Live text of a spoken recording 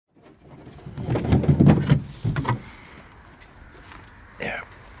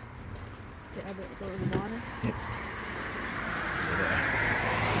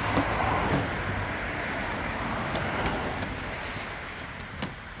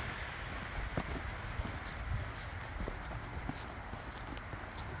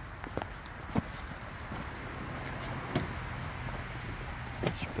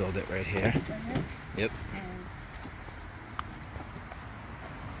build it right here. Yep.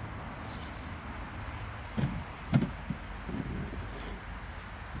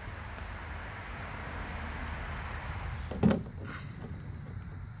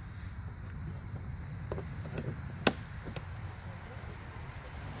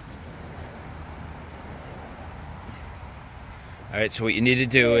 All right, so what you need to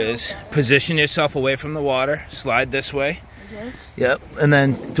do is position yourself away from the water, slide this way. Yep, and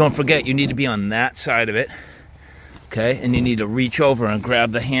then don't forget you need to be on that side of it. Okay, and you need to reach over and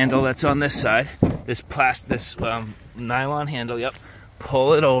grab the handle that's on this side. This nylon handle, yep.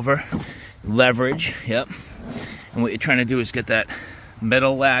 Pull it over, leverage, yep. And what you're trying to do is get that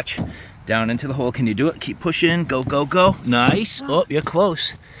metal latch down into the hole. Can you do it? Keep pushing, go, go, go. Nice, oh, you're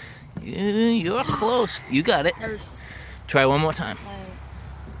close. You're close, you got it. Try one more time.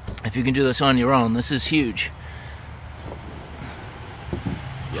 If you can do this on your own, this is huge.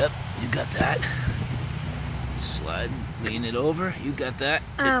 Yep, you got that. Slide, lean it over. You got that.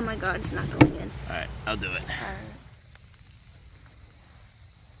 Oh my god, it's not going in. Alright, I'll do it.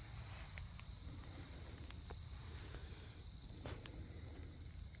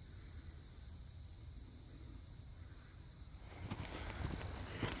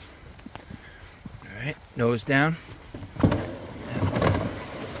 Alright, nose down.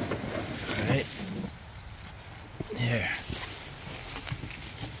 Alright. There.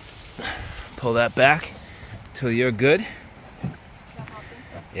 Pull that back till you're good.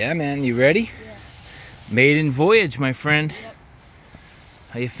 Yeah, man, you ready? Yeah. Maiden voyage, my friend. Yep.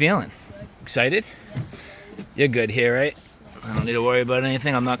 How you feeling? Good. Excited? Yes. You're good here, right? I don't need to worry about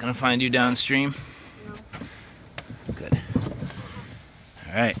anything. I'm not going to find you downstream. No. Good.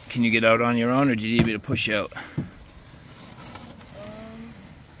 All right. Can you get out on your own, or do you need me to push you out?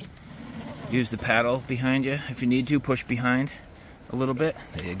 Use the paddle behind you if you need to. Push behind a little bit.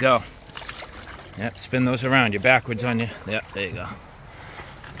 There you go. Yep, spin those around. You're backwards on you. Yep, there you go.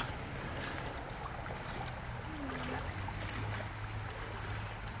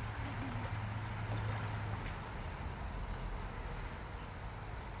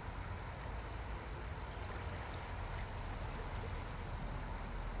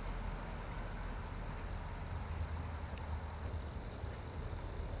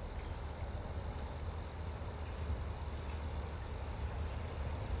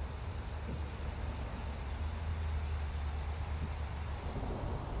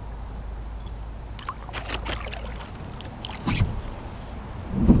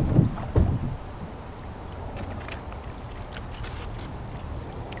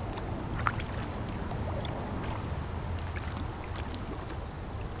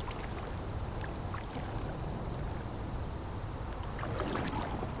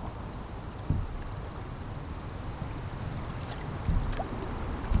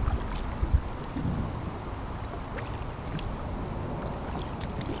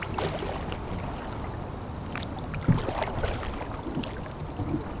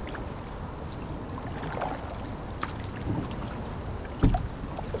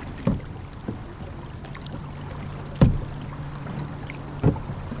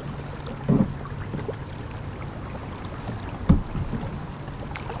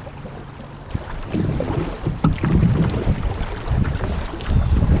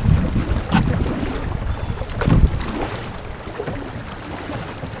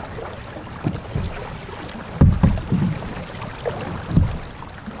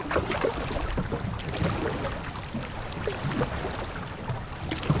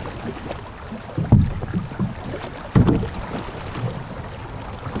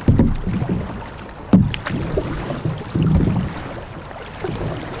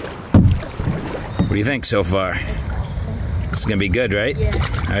 What do you think so far? It's awesome. It's gonna be good, right? Yeah.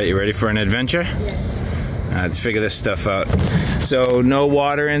 All right, you ready for an adventure? Yes. Let's figure this stuff out. So no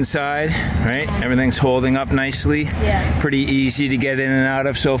water inside, right? Everything's holding up nicely. Yeah. Pretty easy to get in and out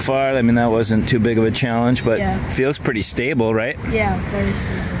of so far. I mean, that wasn't too big of a challenge, but Yeah. feels pretty stable, right? Yeah, very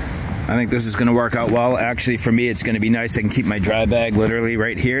stable. I think this is going to work out well. Actually, for me, it's going to be nice. I can keep my dry bag literally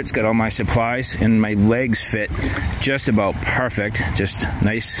right here. It's got all my supplies, and my legs fit just about perfect. Just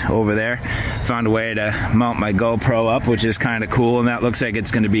nice over there. Found a way to mount my GoPro up, which is kind of cool, and that looks like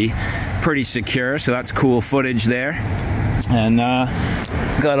it's going to be pretty secure, so that's cool footage there. And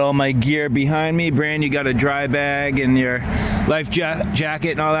got all my gear behind me. Brand, you got a dry bag and your life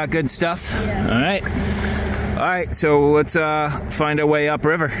jacket and all that good stuff? Yeah. All right. All right, so let's find our way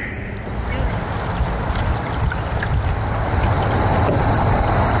upriver.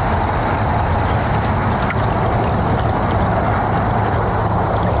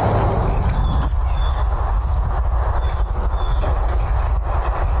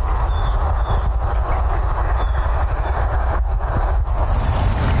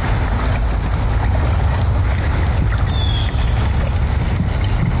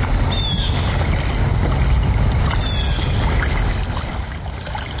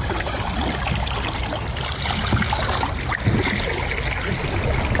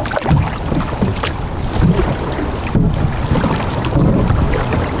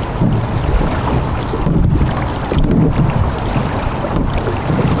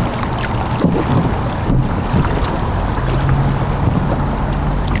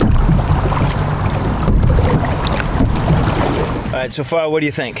 right, so far, what do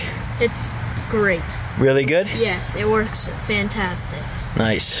you think? It's great. Really good? Yes, it works fantastic.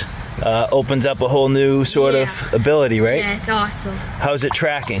 Nice. Opens up a whole new sort of ability, right? Yeah, it's awesome. How's it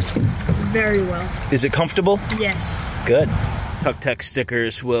tracking? Very well. Is it comfortable? Yes. Good. TuckTec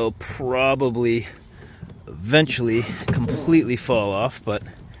stickers will probably eventually completely fall off, but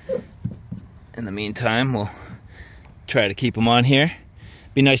in the meantime, we'll try to keep them on here.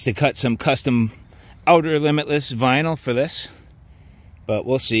 Be nice to cut some custom Outer Limitless vinyl for this, but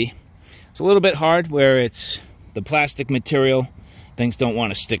we'll see. It's a little bit hard where it's the plastic material. Things don't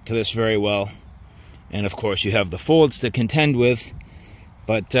want to stick to this very well. And of course you have the folds to contend with.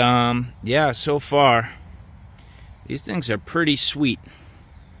 But yeah, so far, these things are pretty sweet.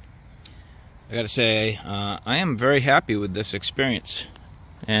 I gotta say, I am very happy with this experience.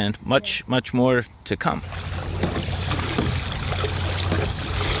 And much more to come.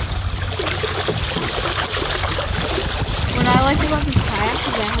 What I like about these kayaks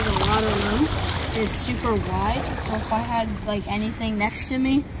is that it has a lot of room. It's super wide, so if I had like anything next to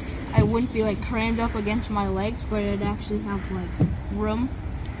me, I wouldn't be like crammed up against my legs, but it'd actually have like room.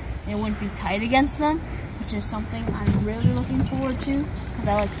 It wouldn't be tight against them, which is something I'm really looking forward to because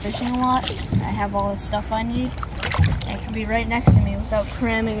I like fishing a lot. I have all the stuff I need, and it can be right next to me without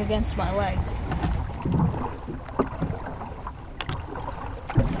cramming against my legs.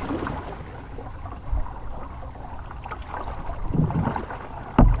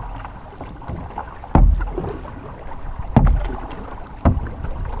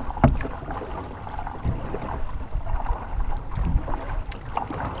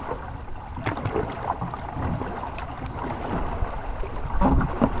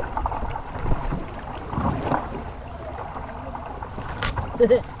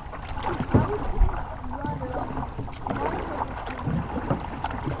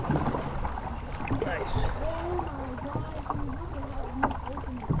 Nice.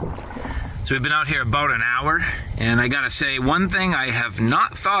 So we've been out here about an hour, and I gotta say, one thing I have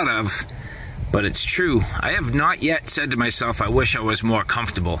not thought of, but it's true. I have not yet said to myself, I wish I was more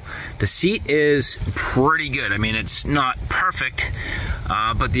comfortable. The seat is pretty good. I mean, it's not perfect,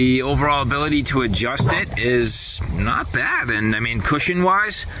 but the overall ability to adjust it is not bad. And I mean,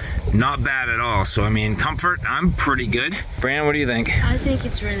 cushion-wise, not bad at all. So I mean, comfort, I'm pretty good. Brandon, what do you think? I think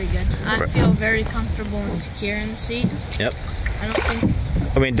it's really good. I feel very comfortable and secure in the seat. Yep. I don't think...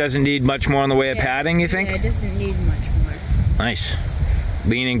 I mean, it doesn't need much more in the way of padding, you think? Yeah, it doesn't need much more. Nice.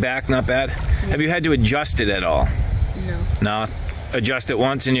 Leaning back, not bad. Yeah. Have you had to adjust it at all? No. No? Adjust it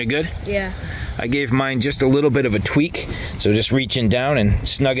once and you're good? Yeah. I gave mine just a little bit of a tweak, so just reaching down and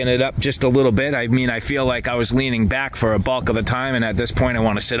snugging it up just a little bit. I mean, I feel like I was leaning back for a bulk of the time, and at this point I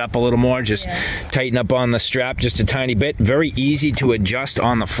want to sit up a little more, just tighten up on the strap just a tiny bit. Very easy to adjust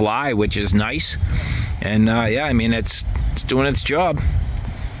on the fly, which is nice. And yeah, I mean, it's doing its job.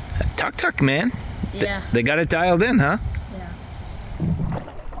 TuckTec, man. Yeah. They got it dialed in, huh? Yeah.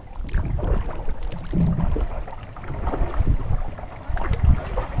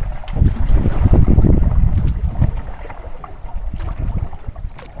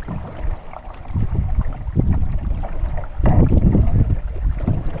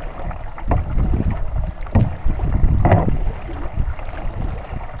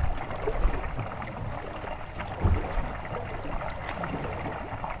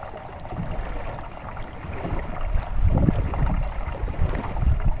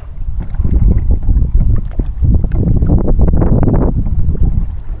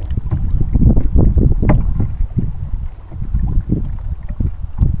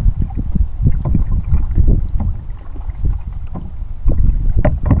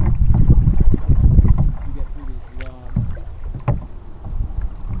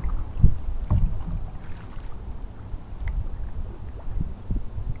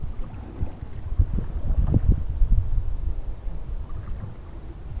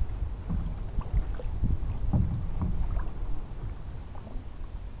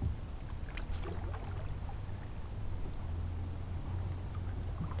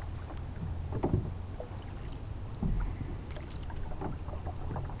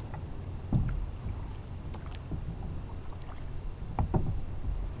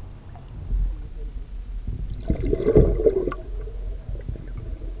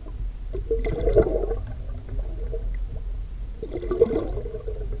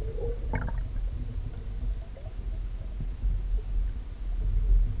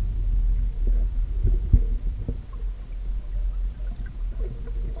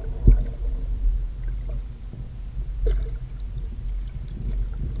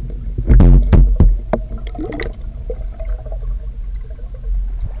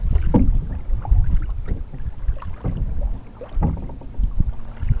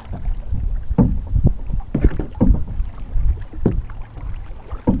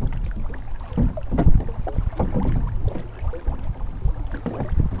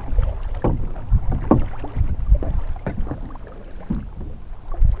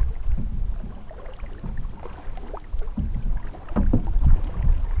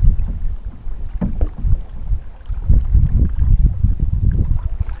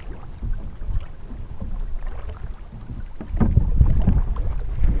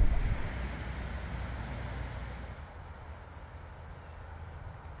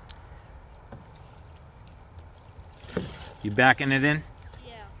 You backing it in?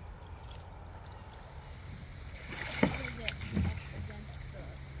 Yeah.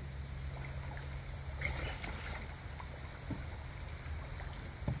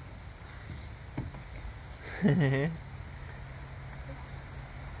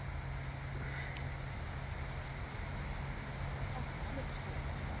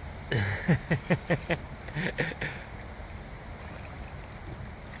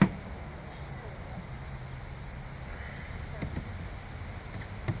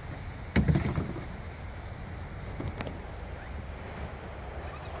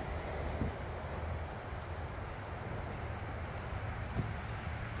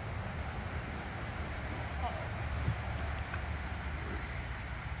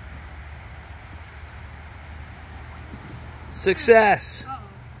 Success! Uh-oh.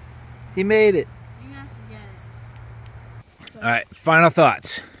 He made it. You have to get it. All right, final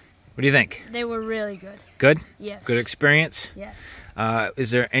thoughts. What do you think? They were really good. Good? Yes. Good experience? Yes.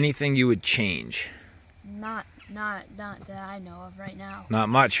 Is there anything you would change? Not that I know of right now. Not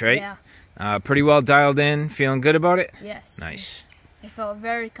much, right? Yeah. Pretty well dialed in, feeling good about it? Yes. Nice. It felt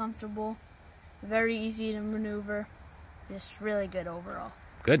very comfortable, very easy to maneuver. Just really good overall.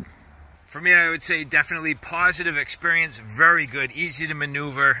 Good. For me, I would say definitely positive experience, very good, easy to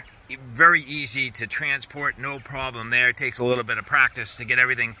maneuver, very easy to transport, no problem there. It takes a little bit of practice to get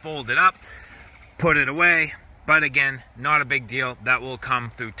everything folded up, put it away, but again, not a big deal. That will come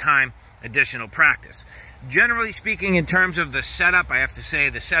through time, additional practice. Generally speaking, in terms of the setup, I have to say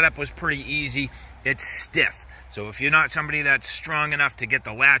the setup was pretty easy. It's stiff. So if you're not somebody that's strong enough to get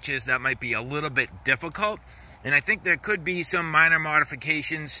the latches, that might be a little bit difficult. And I think there could be some minor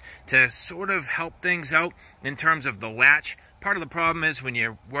modifications to sort of help things out in terms of the latch. Part of the problem is when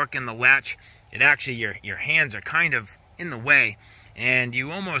you're working the latch, it actually, your hands are kind of in the way, and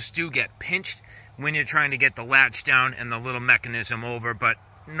you almost do get pinched when you're trying to get the latch down and the little mechanism over, but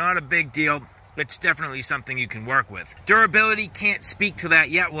not a big deal. It's definitely something you can work with. Durability, can't speak to that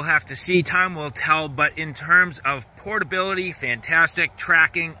yet. We'll have to see. Time will tell. But in terms of portability, fantastic.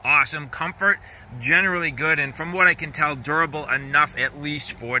 Tracking, awesome. Comfort, generally good. And from what I can tell, durable enough at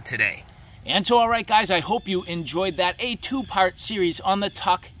least for today. And so, all right, guys, I hope you enjoyed that. A two-part series on the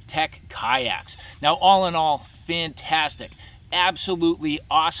TuckTec Kayaks. Now, all in all, fantastic. Absolutely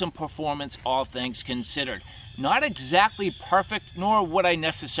awesome performance, all things considered. Not exactly perfect, nor would I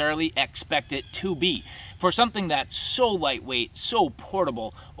necessarily expect it to be. For something that's so lightweight, so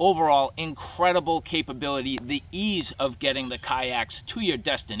portable, overall incredible capability, the ease of getting the kayaks to your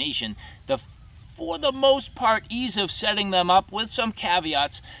destination, for the most part, ease of setting them up with some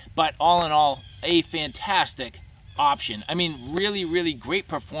caveats, but all in all, a fantastic option. I mean, really, really great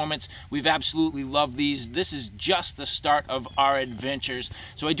performance. We've absolutely loved these. This is just the start of our adventures.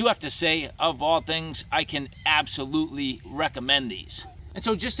 So I do have to say, of all things, I can absolutely recommend these. And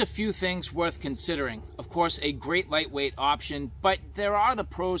so just a few things worth considering. Of course, a great lightweight option, but there are the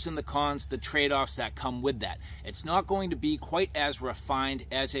pros and the cons, the trade-offs that come with that. It's not going to be quite as refined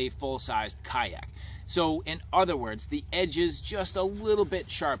as a full-sized kayak. So in other words, the edges just a little bit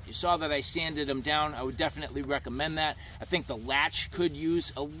sharp. You saw that I sanded them down. I would definitely recommend that. I think the latch could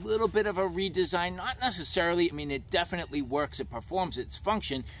use a little bit of a redesign. Not necessarily, I mean, it definitely works. It performs its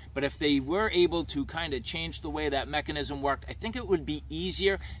function. But if they were able to kind of change the way that mechanism worked, I think it would be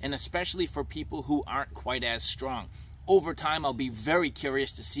easier, and especially for people who aren't quite as strong. Over time, I'll be very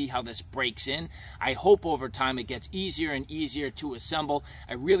curious to see how this breaks in. I hope over time it gets easier and easier to assemble.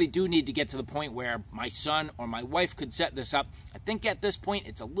 I really do need to get to the point where my son or my wife could set this up. I think at this point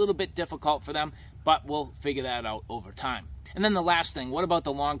it's a little bit difficult for them, but we'll figure that out over time. And then the last thing, what about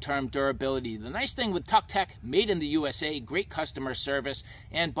the long-term durability? The nice thing with TuckTec, made in the USA, great customer service,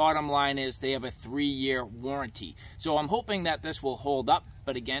 and bottom line is they have a 3-year warranty. So I'm hoping that this will hold up,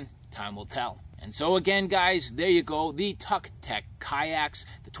 but again, time will tell. And so again, guys, there you go, the TuckTec Kayaks,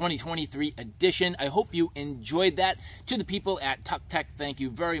 the 2023 edition. I hope you enjoyed that. To the people at TuckTec, thank you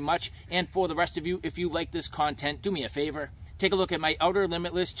very much. And for the rest of you, if you like this content, do me a favor. Take a look at my Outer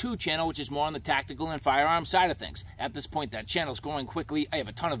Limitless 2 channel, which is more on the tactical and firearm side of things. At this point, that channel's growing quickly. I have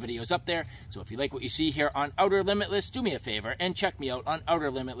a ton of videos up there. So if you like what you see here on Outer Limitless, do me a favor and check me out on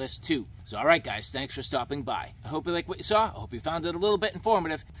Outer Limitless 2. So all right, guys, thanks for stopping by. I hope you like what you saw. I hope you found it a little bit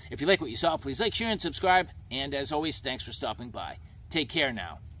informative. If you like what you saw, please like, share, and subscribe. And as always, thanks for stopping by. Take care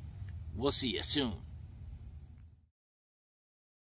now. We'll see you soon.